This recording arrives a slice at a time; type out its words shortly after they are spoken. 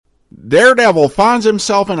Daredevil finds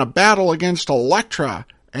himself in a battle against Elektra,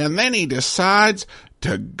 and then he decides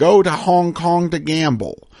to go to Hong Kong to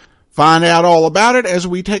gamble. Find out all about it as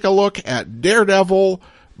we take a look at Daredevil,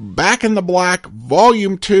 Back in the Black,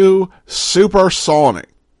 Volume 2, Supersonic.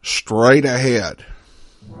 Straight ahead.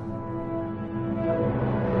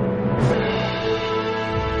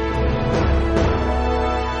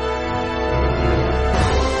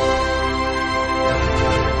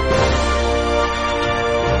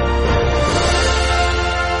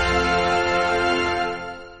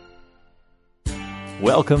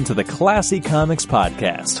 Welcome to the Classy Comics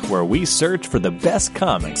Podcast, where we search for the best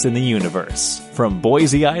comics in the universe. From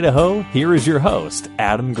Boise, Idaho, here is your host,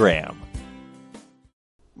 Adam Graham.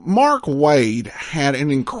 Mark Waid had an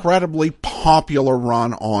incredibly popular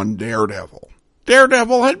run on Daredevil.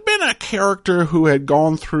 Daredevil had been a character who had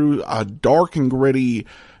gone through a dark and gritty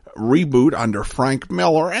reboot under Frank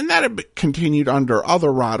Miller, and that had continued under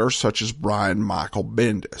other writers such as Brian Michael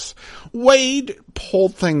Bendis. Waid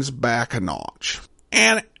pulled things back a notch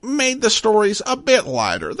and made the stories a bit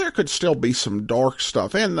lighter. There could still be some dark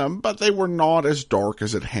stuff in them, but they were not as dark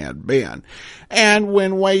as it had been. And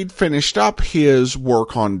when Waid finished up his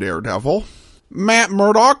work on Daredevil, Matt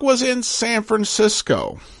Murdock was in San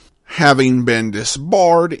Francisco, having been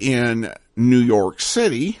disbarred in New York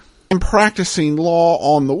City and practicing law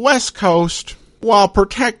on the West Coast while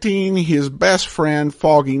protecting his best friend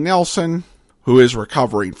Foggy Nelson, who is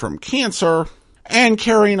recovering from cancer, and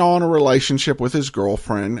carrying on a relationship with his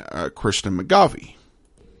girlfriend, Kristen McGovey.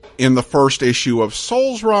 In the first issue of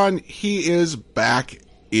Soul's run, he is back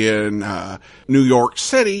in New York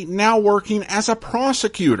City, now working as a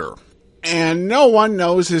prosecutor. And no one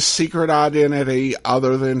knows his secret identity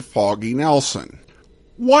other than Foggy Nelson.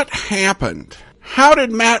 What happened? How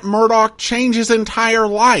did Matt Murdock change his entire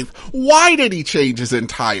life? Why did he change his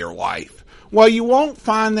entire life? Well, you won't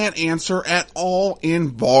find that answer at all in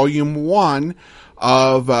Volume 1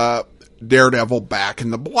 of Daredevil Back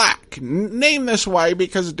in the Black. Named this way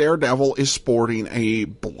because Daredevil is sporting a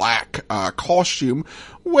black costume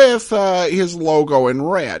with his logo in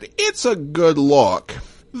red. It's a good look.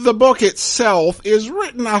 The book itself is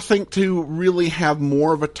written, I think, to really have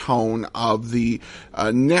more of a tone of the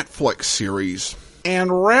Netflix series.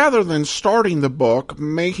 And rather than starting the book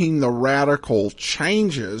making the radical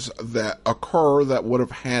changes that occur that would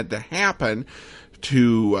have had to happen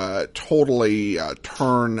to totally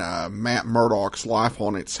turn Matt Murdock's life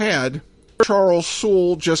on its head, Charles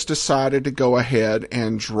Soule just decided to go ahead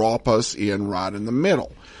and drop us in right in the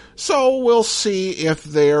middle. So we'll see if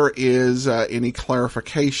there is any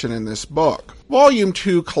clarification in this book. Volume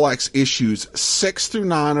 2 collects issues 6 through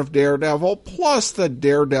 9 of Daredevil, plus the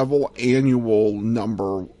Daredevil Annual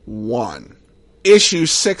number 1.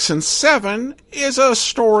 Issues 6 and 7 is a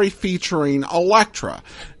story featuring Elektra.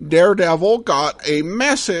 Daredevil got a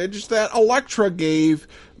message that Elektra gave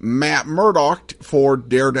Matt Murdock for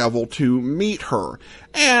Daredevil to meet her.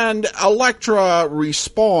 And Elektra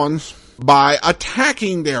responds by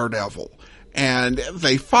attacking Daredevil. And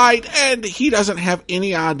they fight, and he doesn't have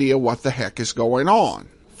any idea what the heck is going on.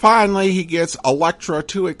 Finally, he gets Elektra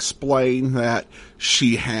to explain that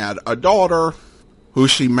she had a daughter who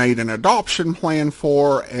she made an adoption plan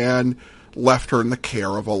for and left her in the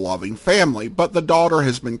care of a loving family. But the daughter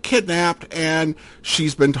has been kidnapped, and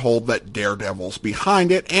she's been told that Daredevil's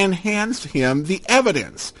behind it, and hands him the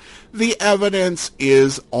evidence. The evidence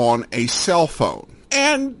is on a cell phone.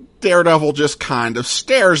 And Daredevil just kind of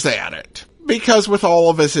stares at it. Because with all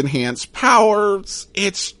of his enhanced powers,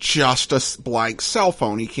 it's just a blank cell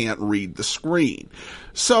phone. He can't read the screen.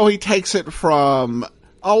 So he takes it from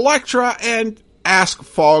Elektra and asks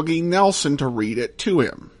Foggy Nelson to read it to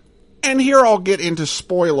him. And here I'll get into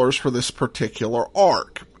spoilers for this particular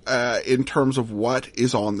arc in terms of what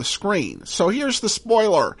is on the screen. So here's the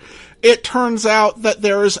spoiler. It turns out that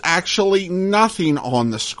there is actually nothing on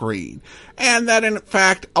the screen, and that in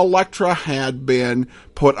fact Elektra had been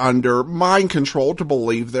put under mind control to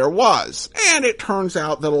believe there was. And it turns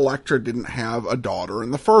out that Elektra didn't have a daughter in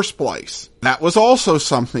the first place. That was also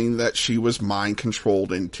something that she was mind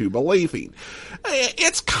controlled into believing.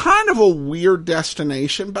 It's kind of a weird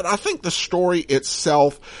destination, but I think the story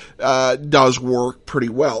itself does work pretty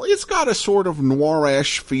well. It's got a sort of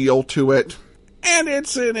noirish feel to it. And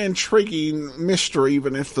it's an intriguing mystery,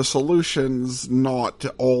 even if the solution's not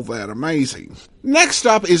all that amazing. Next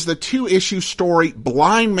up is the 2-issue story,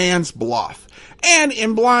 Blind Man's Bluff. And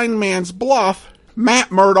in Blind Man's Bluff,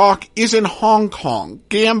 Matt Murdock is in Hong Kong,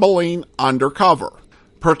 gambling undercover,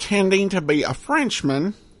 pretending to be a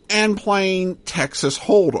Frenchman and playing Texas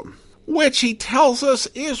Hold'em. which he tells us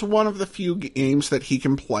is one of the few games that he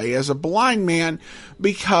can play as a blind man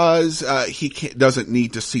because he doesn't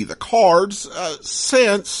need to see the cards,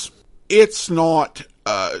 since it's not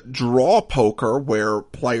draw poker where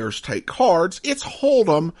players take cards. It's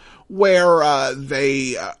Hold'em where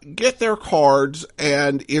they get their cards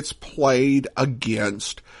and it's played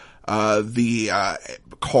against the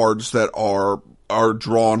cards that are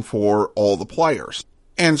drawn for all the players.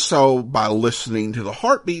 And so by listening to the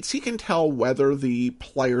heartbeats, he can tell whether the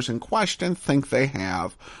players in question think they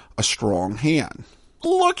have a strong hand.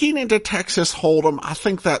 Looking into Texas Hold'em, I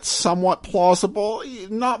think that's somewhat plausible.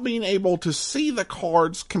 Not being able to see the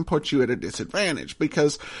cards can put you at a disadvantage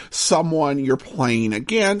because someone you're playing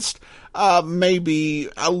against may be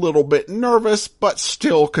a little bit nervous, but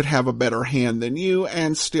still could have a better hand than you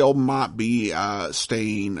and still might be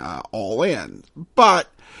staying all in. But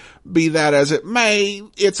be that as it may,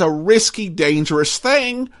 it's a risky, dangerous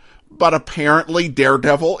thing. But apparently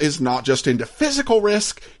Daredevil is not just into physical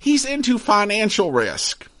risk, he's into financial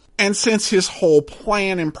risk. And since his whole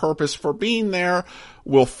plan and purpose for being there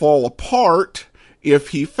will fall apart if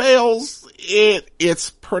he fails,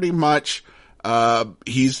 it's pretty much,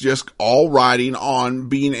 he's just all riding on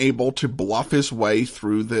being able to bluff his way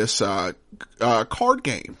through this card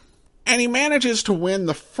game. And he manages to win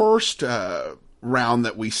the first round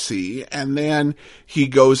that we see, and then he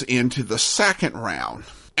goes into the second round.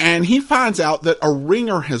 And he finds out that a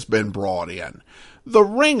ringer has been brought in. The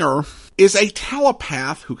ringer is a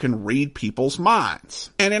telepath who can read people's minds.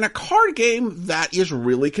 And in a card game, that is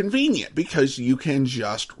really convenient because you can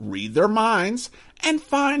just read their minds and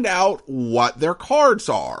find out what their cards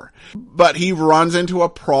are. But he runs into a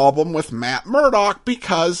problem with Matt Murdock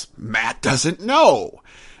because Matt doesn't know.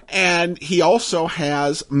 And he also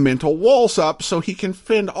has mental walls up so he can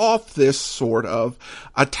fend off this sort of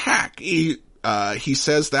attack. He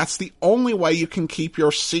says that's the only way you can keep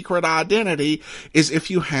your secret identity is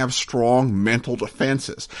if you have strong mental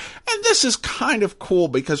defenses. And this is kind of cool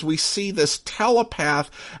because we see this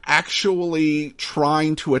telepath actually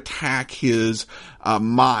trying to attack his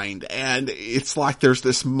mind. And it's like there's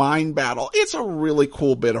this mind battle. It's a really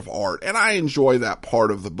cool bit of art, and I enjoy that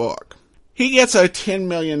part of the book. He gets a $10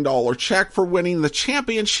 million check for winning the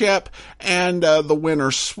championship and the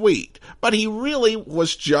winner's suite. But he really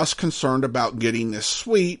was just concerned about getting this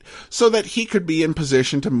suite so that he could be in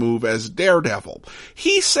position to move as Daredevil.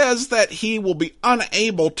 He says that he will be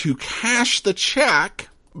unable to cash the check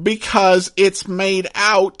because it's made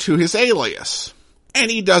out to his alias. And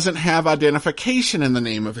he doesn't have identification in the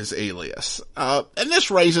name of his alias. And this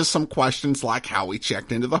raises some questions like how he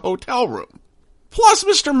checked into the hotel room. Plus,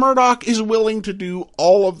 Mr. Murdock is willing to do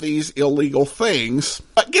all of these illegal things,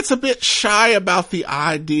 but gets a bit shy about the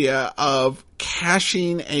idea of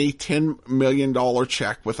cashing a $10 million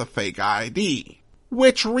check with a fake ID,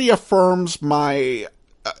 which reaffirms my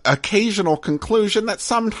occasional conclusion that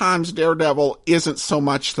sometimes Daredevil isn't so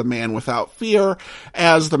much the man without fear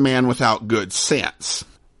as the man without good sense.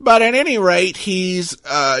 But at any rate, he's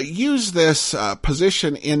used this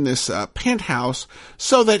position in this penthouse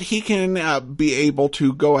so that he can be able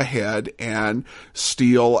to go ahead and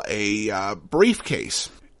steal a briefcase.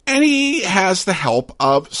 And he has the help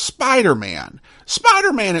of Spider-Man.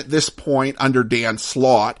 Spider-Man at this point, under Dan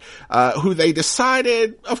Slott, who they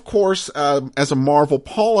decided, of course, as a Marvel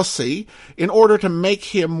policy, in order to make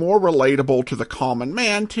him more relatable to the common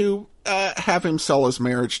man, to have him sell his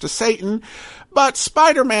marriage to Satan. But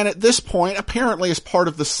Spider-Man at this point, apparently as part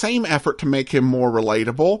of the same effort to make him more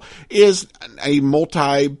relatable, is a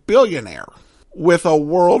multi-billionaire with a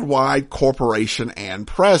worldwide corporation and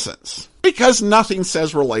presence. Because nothing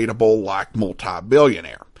says relatable like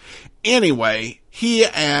multi-billionaire. Anyway, he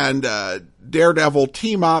and Daredevil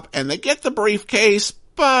team up and they get the briefcase,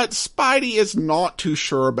 but Spidey is not too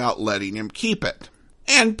sure about letting him keep it.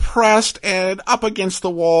 And pressed and up against the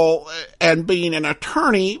wall and being an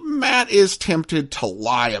attorney, Matt is tempted to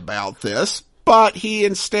lie about this, but he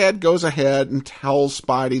instead goes ahead and tells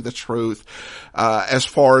Spidey the truth as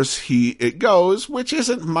far as it goes, which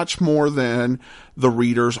isn't much more than the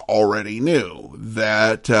readers already knew,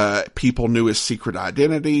 that people knew his secret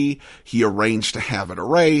identity, he arranged to have it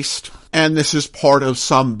erased, and this is part of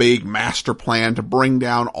some big master plan to bring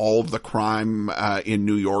down all of the crime in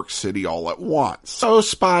New York City all at once. So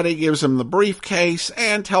Spidey gives him the briefcase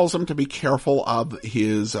and tells him to be careful of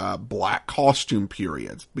his black costume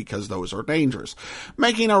periods, because those are dangerous,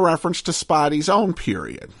 making a reference to Spidey's own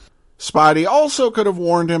period. Spidey also could have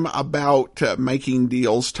warned him about making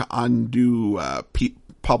deals to undo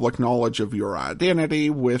public knowledge of your identity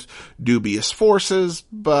with dubious forces,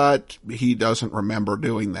 but he doesn't remember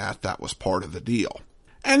doing that. That was part of the deal.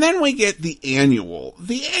 And then we get the annual.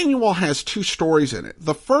 The annual has 2 stories in it.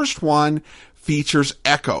 The first one features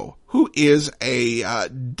Echo, who is a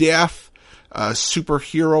deaf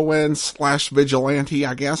superheroine / vigilante,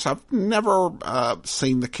 I guess. I've never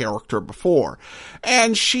seen the character before.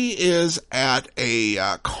 And she is at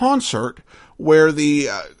a concert where the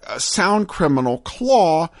sound criminal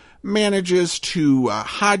Claw manages to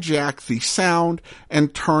hijack the sound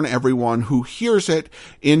and turn everyone who hears it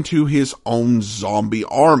into his own zombie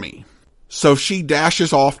army. So she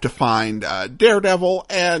dashes off to find Daredevil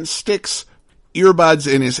and sticks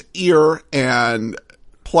earbuds in his ear and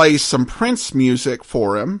plays some Prince music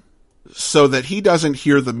for him so that he doesn't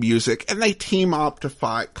hear the music, and they team up to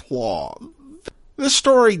fight Claw. This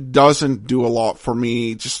story doesn't do a lot for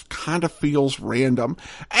me, just kind of feels random,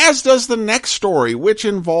 as does the next story, which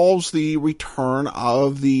involves the return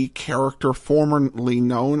of the character formerly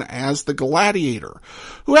known as the Gladiator,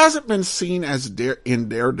 who hasn't been seen as in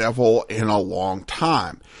Daredevil in a long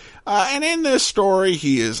time. And in this story,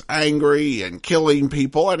 he is angry and killing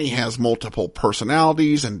people, and he has multiple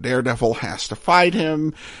personalities, and Daredevil has to fight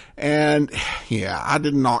him. And yeah, I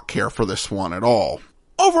did not care for this one at all.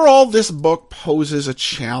 Overall, this book poses a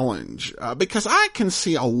challenge because I can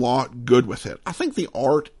see a lot good with it. I think the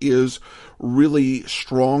art is really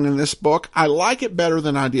strong in this book. I like it better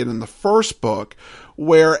than I did in the first book,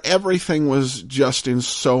 where everything was just in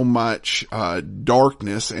so much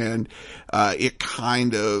darkness, and it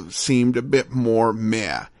kind of seemed a bit more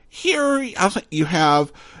meh. Here, I think you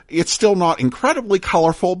have, it's still not incredibly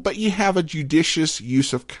colorful, but you have a judicious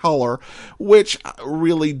use of color, which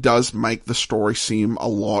really does make the story seem a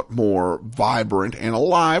lot more vibrant and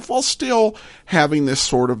alive, while still having this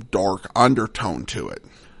sort of dark undertone to it.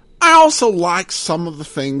 I also like some of the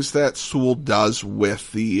things that Sewell does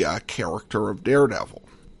with the character of Daredevil.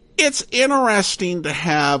 It's interesting to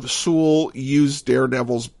have Sewell use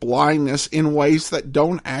Daredevil's blindness in ways that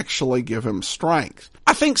don't actually give him strength.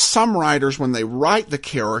 I think some writers, when they write the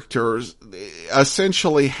characters,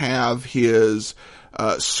 essentially have his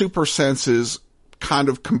super senses kind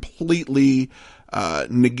of completely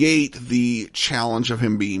negate the challenge of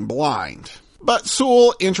him being blind. But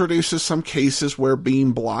Sewell introduces some cases where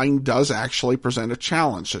being blind does actually present a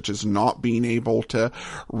challenge, such as not being able to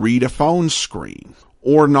read a phone screen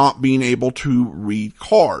or not being able to read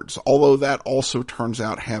cards, although that also turns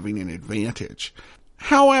out having an advantage.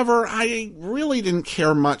 However, I really didn't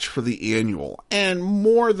care much for the annual, and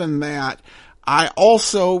more than that, I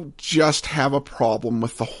also just have a problem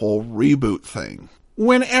with the whole reboot thing.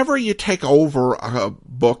 Whenever you take over a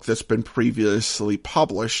book that's been previously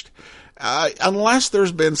published, unless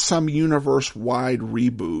there's been some universe-wide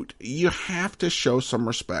reboot, you have to show some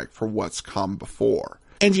respect for what's come before.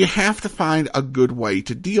 And you have to find a good way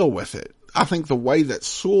to deal with it. I think the way that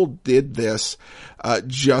Sewell did this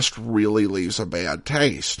just really leaves a bad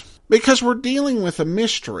taste. Because we're dealing with a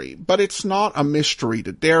mystery, but it's not a mystery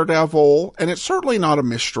to Daredevil, and it's certainly not a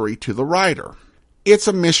mystery to the writer. It's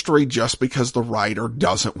a mystery just because the writer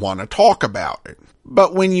doesn't want to talk about it.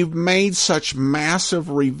 But when you've made such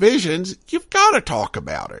massive revisions, you've got to talk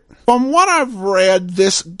about it. From what I've read,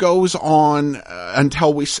 this goes on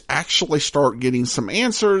until we actually start getting some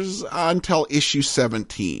answers until issue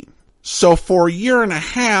 17. So for a year and a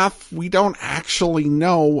half, we don't actually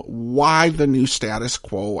know why the new status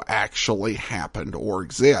quo actually happened or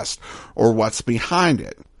exists, or what's behind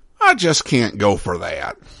it. I just can't go for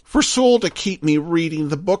that. For Sewell to keep me reading,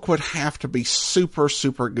 the book would have to be super,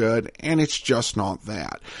 super good, and it's just not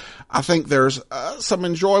that. I think there's some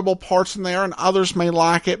enjoyable parts in there, and others may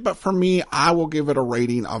like it, but for me, I will give it a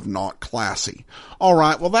rating of not classy.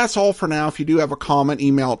 Alright, well that's all for now. If you do have a comment,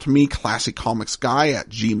 email it to me,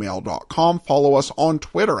 classycomicsguy@gmail.com. Follow us on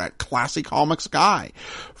Twitter @classycomicsguy.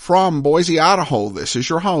 From Boise, Idaho, this is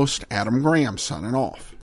your host, Adam Graham, signing off.